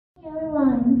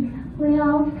everyone, we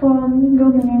are from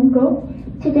Ruminant Group.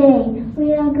 Today,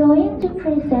 we are going to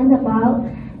present about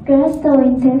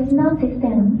gastrointestinal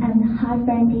system and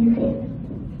heartburn disease.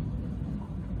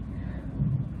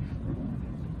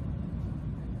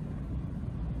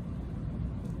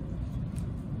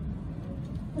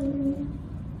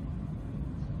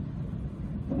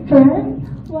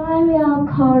 First, why we are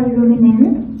called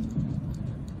ruminant?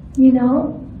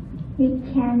 You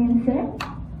can answer.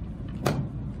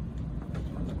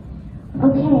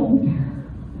 Okay,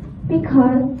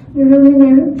 because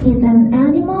ruminant is an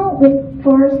animal with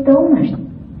 4 stomachs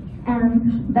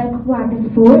and backward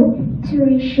foot to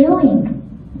resuing.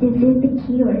 This is the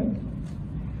keyword.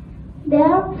 There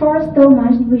are 4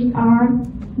 stomachs which are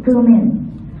rumen,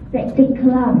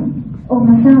 reticulum,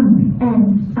 omasum,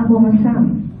 and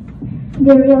abomasum.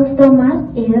 The real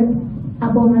stomach is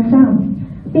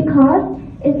abomasum because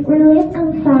it releases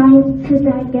enzymes to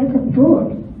digest the food,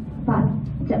 but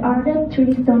the other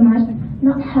 3 stomachs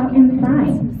not have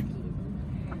enzymes.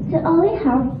 They only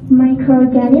have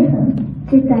microorganisms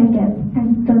to digest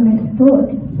and ferment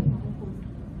food.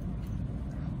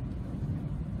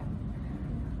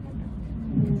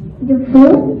 The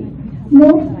food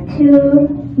moves to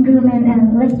rumen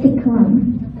and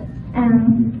reticulum,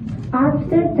 and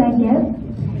after digest,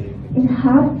 it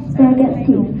has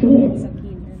digestive feed.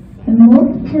 It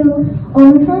moves to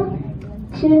omasum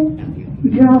to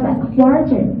draw back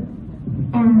water,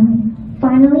 and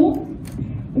finally,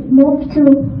 it moves to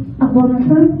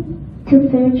abomasum to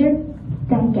further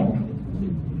digest.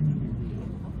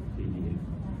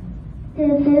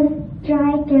 This is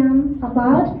diagram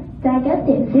about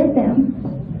digestive system.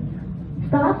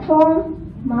 Start from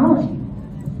mouth.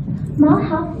 Mouth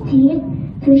has teeth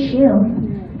to chew,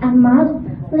 and mouth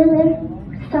release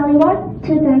saliva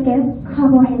to digest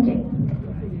carbohydrates.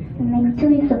 Next to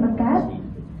is esophagus.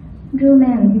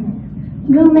 Rumen.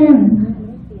 Rumen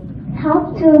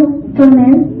help to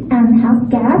ferment and have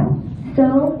gas, so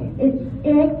it's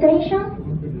irritation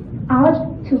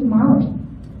out to mouth.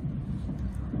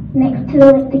 Next to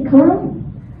reticulum.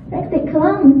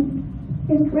 Reticulum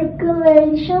is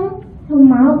regulation to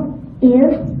mouth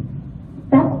is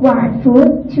backward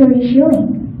food to resuing.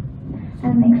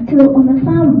 And next to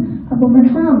omasum,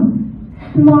 abomasum,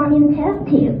 small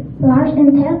intestine, large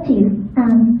intestine,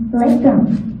 and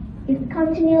rectum. It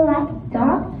continues like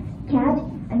dog, cat,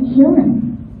 and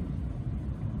human.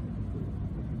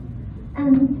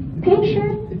 And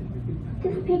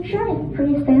this picture is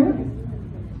present.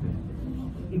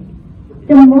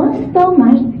 The most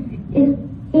stomach is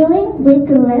dealing with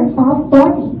the rest of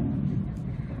body.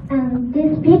 And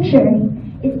this picture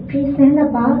is present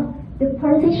about the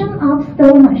position of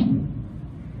stomach.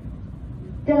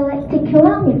 The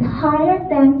reticulum is higher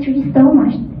than 3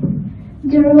 stomachs.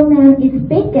 The rumen is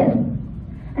biggest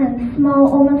and small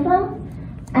omasum,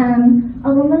 and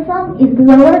abomasum is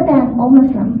lower than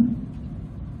omasum.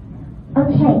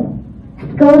 Okay,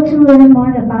 let's go to learn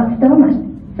more about stomach.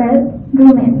 First,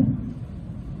 rumen.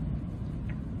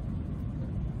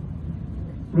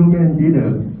 Rumen is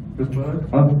the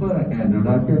first, upper, and the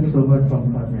largest stomach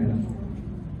compartment.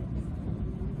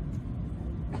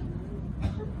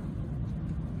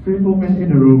 Free movement in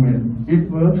the rumen. It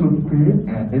works to create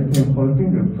and maintain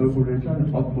causing the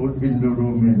circulation of food in the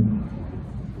rumen.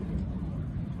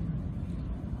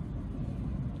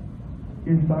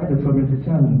 Inside the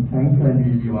fermentation tank can be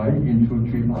divided into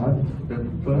 3 parts. The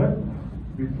first,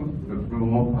 we put the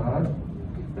lower part,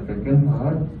 the second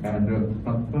part, and the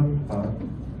upper part.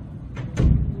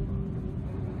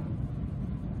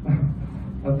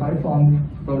 Aside from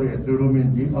storage, the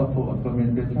rumen is also a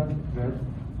fermentation where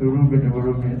the rumen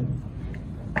environment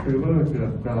favors the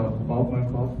bulk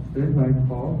microbe, this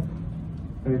microbe,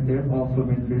 digest or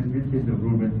fermented within the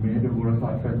rumen made the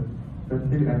volatile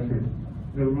fatty acid.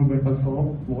 The rumen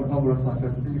absorbs most of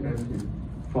volatile fatty acid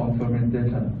from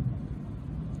fermentation.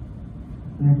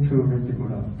 Next to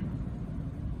reticulum.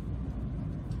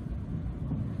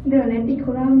 The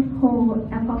reticulum holds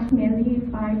approximately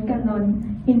 5 gallons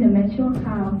in the mature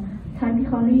cow.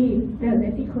 Typically, the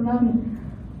reticulum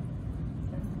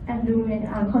and rumen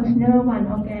are considered one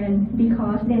organ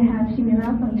because they have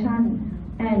similar function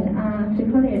and are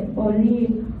separated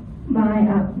only by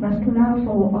a muscular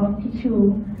fold of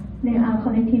tissue. They are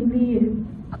collectively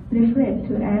referred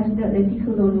to as the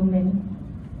reticulorumen.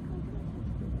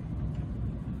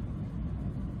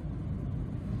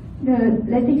 The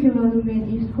reticulorumen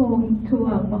is home to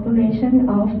a population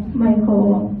of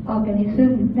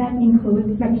microorganisms that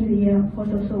include bacteria,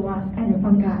 protozoa, and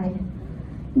fungi.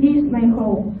 These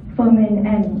microbes ferment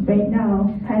and break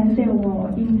down plant cell wall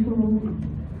into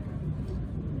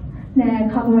their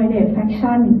carbohydrate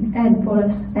fraction and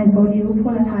produce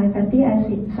volatile fatty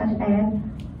acids such as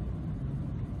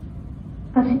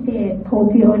acetate,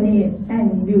 propionate,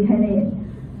 and butyrate.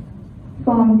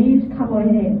 From these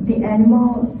carbohydrates, the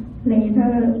animal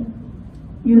later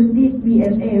used this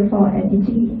BSA for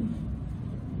energy.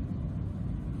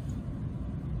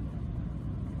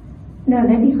 The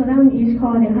reticulum is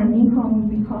called the honeycomb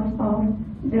because of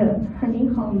the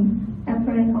honeycomb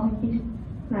appearance of its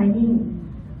lining.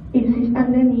 It sits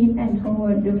underneath and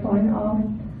toward the front of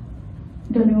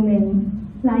the lumen,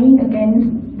 lying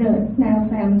against the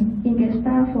diaphragm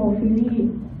ingesta freely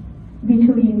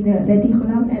between the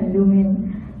reticulum and lumen.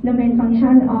 The main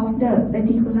function of the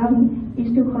reticulum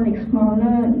is to collect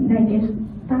smaller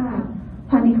digesta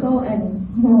particles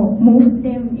and move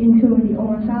them into the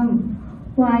omasum,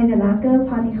 while the larger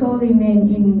particles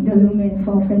remain in the lumen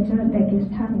for further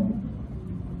digestion.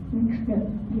 Next, the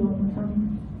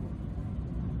omasum.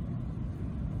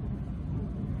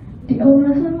 The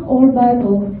omasum or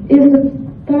Bible is the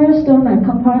third stomach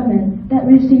compartment that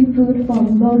receives food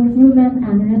from both rumen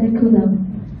and reticulum.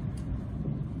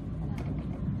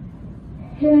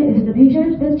 Here is the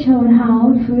picture that shows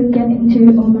how food gets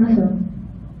into omasum.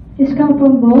 It comes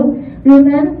from both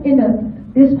rumen in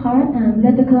this part and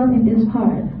reticulum in this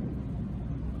part.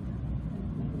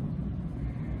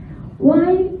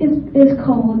 Why it is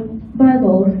called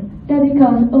Bible? That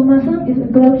because omasum is a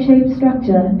globe-shaped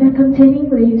structure that containing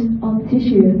leaves of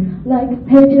tissue, like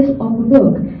pages of a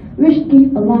book, which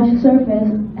give a large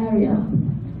surface area.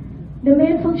 The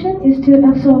main function is to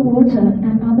absorb water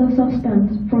and other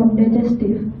substance from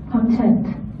digestive content.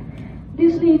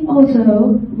 This leaf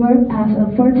also works as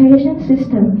a flotation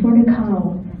system for the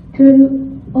cow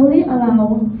to only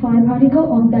allow fine particles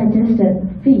of digested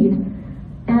feed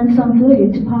and some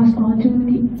fluid to pass on to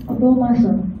the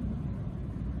abomasum.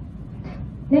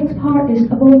 Next part is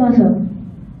abomasum.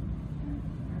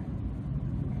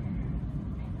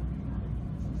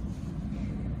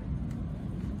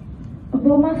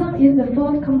 Abomasum is the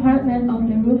fourth compartment of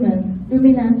the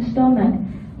ruminant stomach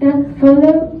that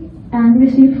follow and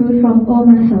receive food from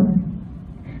omasum.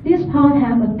 This part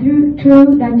has a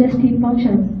true digestive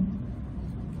function.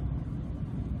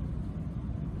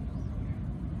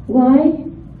 Why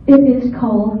it is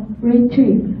called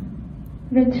retrieve?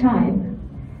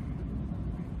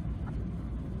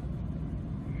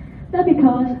 That's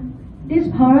because this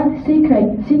part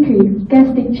secretes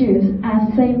gastric juice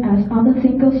as same as other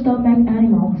single stomach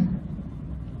animals.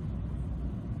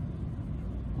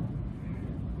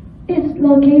 It's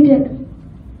located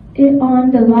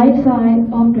on the right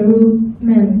side of the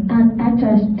rumen and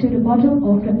attached to the bottom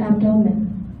of the abdomen.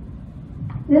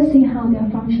 Let's see how they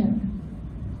function.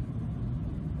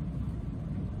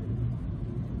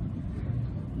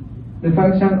 The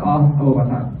function of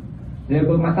abomasum. The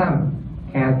abomasum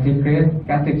can secrete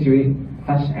gastric juice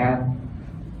such as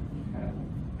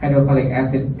hydrochloric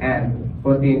acid and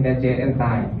protein digest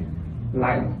enzymes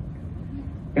like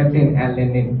pepsin and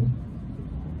renin.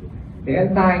 The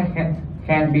enzyme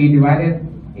can be divided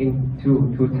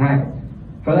into two types.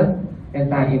 First,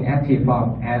 enzyme inactive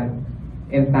form and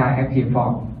enzyme active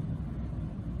form.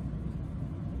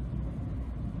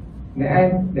 The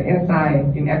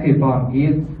enzyme inactive form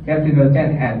is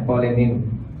pepsinogen and renin.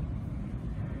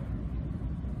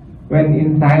 When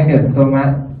inside the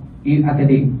stomach is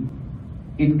acidic,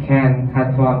 it can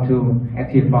transform to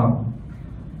active form.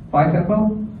 For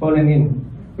example, renin,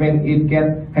 when it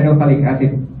gets hydrochloric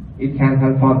acid, it can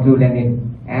transform to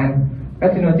renin, and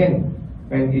pepsinogen,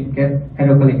 when it gets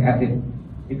hydrochloric acid,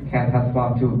 it can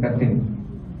transform to pepsin.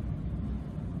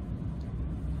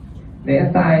 The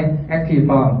enzyme active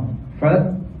form. First,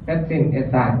 pepsin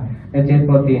enzyme digests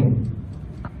protein.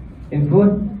 In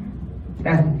food,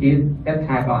 that is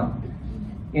peptide bond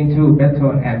into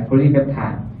peptone and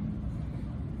polypeptide.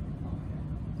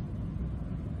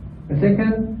 The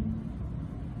second,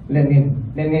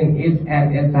 renin. Renin is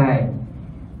an enzyme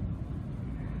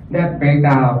that breaks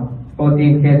down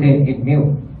protein casein in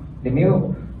milk. The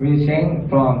milk will change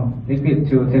from liquid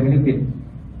to semi-liquid.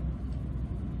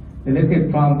 The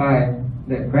liquid formed by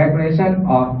the coagulation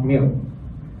of milk,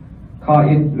 call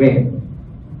it whey,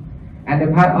 and the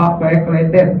part of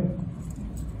coagulated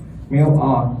milk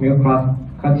or milk froth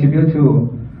contribute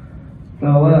to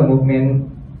slower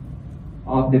movement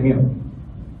of the milk.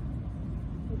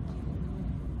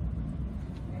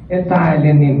 Enzyme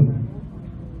renin.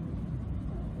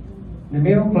 The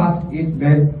milk froth is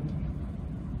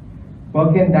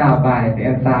broken down by the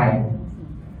enzyme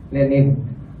renin,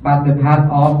 but the part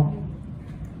of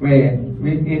whey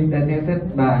which is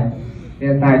digested by the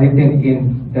enzyme leptin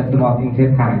in the small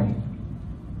intestine.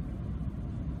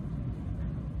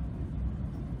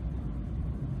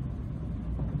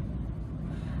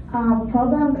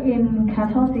 Problem in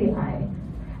cattle CI.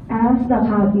 As the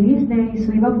cow eats, they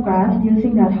sweep up grass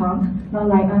using their tongue, not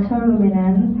like other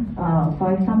ruminants.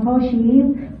 For example,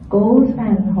 sheep, goats,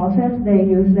 and horses, they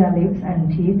use their lips and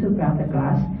teeth to grab the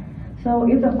grass. So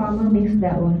if the farmer mixes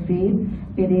their own feed,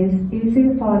 it is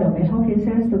easy for the metal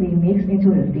pieces to be mixed into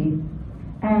the feed.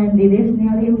 And it is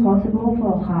nearly impossible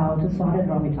for a cow to sort and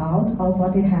drop it out of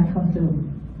what it has consumed.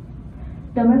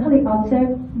 The metallic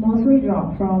object mostly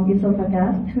drop from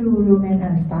esophagus to rumen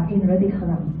and stuck in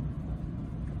reticulum.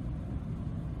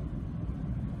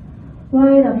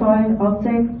 Why the foreign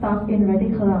object stuck in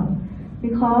reticulum?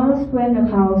 Because when the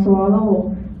cow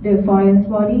swallows, the foreign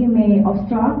body may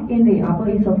obstruct in the upper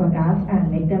esophagus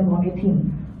and make them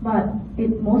vomiting, but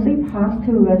it mostly passes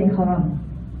to reticulum.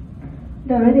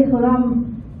 The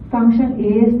reticulum function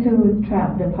is to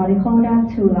trap the particle that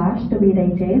are too large to be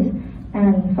digested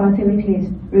and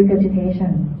facilitates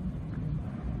regurgitation.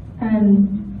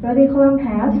 And reticulum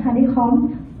has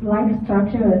honeycomb-like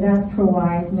structure that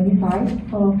provides many sites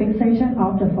for fixation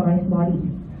of the foreign body.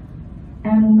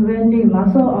 And when the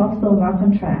muscle of stomach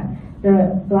contract,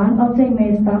 the blunt object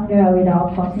may stuck there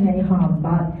without causing any harm,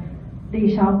 but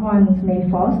the sharp ones may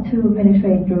force to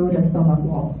penetrate through the stomach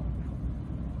wall.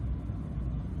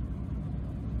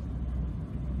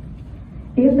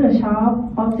 If the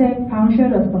sharp object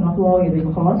punctures the stomach wall, it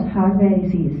will cause heartburn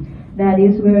disease. That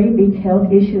is a very big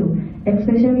health issue,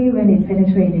 especially when it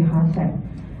penetrates the heart sac.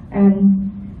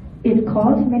 And it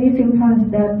causes many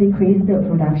symptoms that decrease the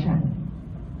production.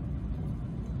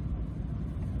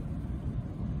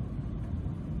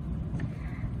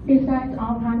 The signs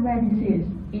of heartburn disease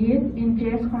is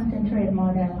ingest concentrate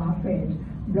more than heart rate,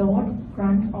 bloat,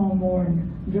 grunt or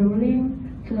moan,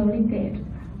 drooling, slowly gait,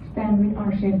 stand with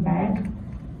or shake back,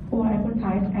 poor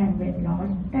appetite and weight loss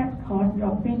that cause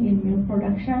dropping in milk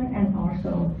production and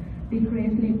also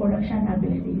decreased reproduction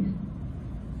abilities.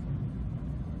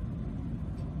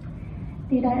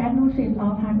 The diagnosis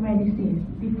of heartburn disease.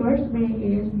 The first way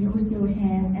is use your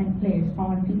hand and place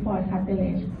on the foot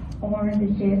cartilage or the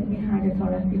chest behind the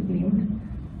thoracic limb,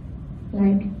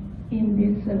 like in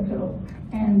this circle,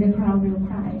 and the crowd will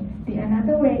cry. The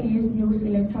another way is use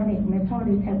electronic metal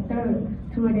detector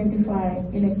to identify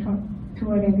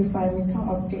metal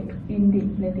objects in the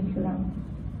reticulum.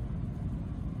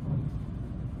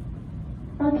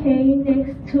 Okay,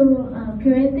 next to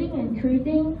preventing and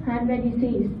treating heartburn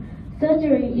disease.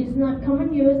 Surgery is not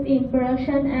common use in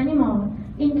production animals.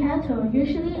 In cattle,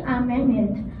 usually are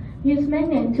magnets. Use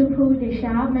magnet to pull the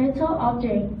sharp metal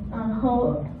object,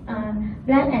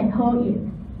 black and hold it.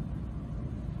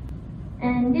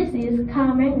 And this is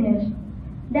cow magnet.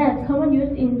 That's common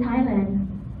use in Thailand.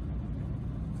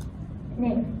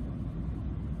 Next.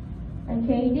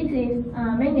 Okay, this is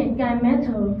magnet guide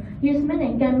metal. Use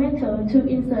magnet guide metal to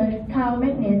insert cow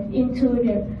magnets into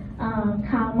the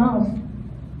cow mouth.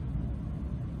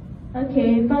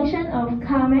 Okay, function of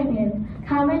cow magnet.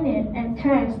 Cow magnet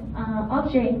attracts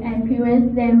objects and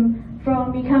prevents them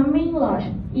from becoming lodged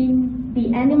in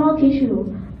the animal tissue,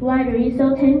 while the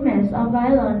resultant mass of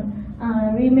violence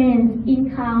remains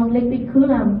in cow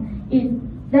reticulum.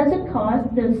 It doesn't cause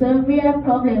the severe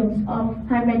problems of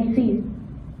heartburn disease.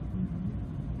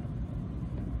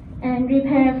 And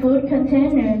repair food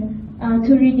container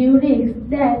to reduce risk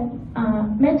that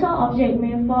metal object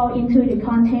may fall into the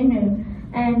container,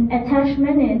 and attach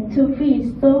magnet to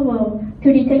feed stover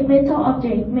to detect metal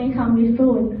object may come with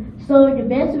food. So the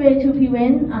best way to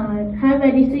prevent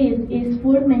heartburn disease is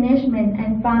food management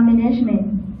and farm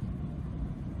management.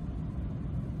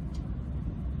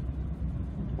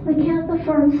 We can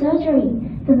perform surgery.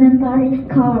 The method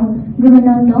is called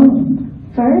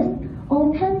ruminant. First,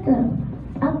 open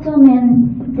the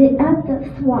abdomen at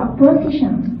the swab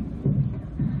position.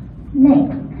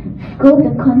 Next, scoop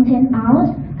the content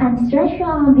out and stretch your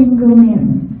arm in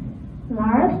rumen.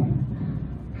 Last,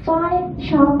 find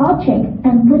sharp objects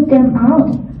and put them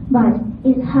out, but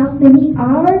it has many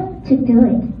hours to do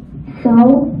it,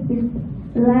 so it's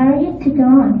rarely to go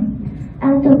on.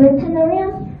 As a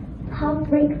veterinarian,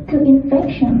 have risk to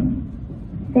infection.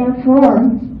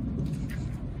 Therefore,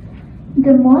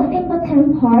 the most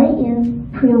important part is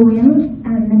prevent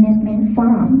and management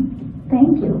farm.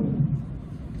 Thank you.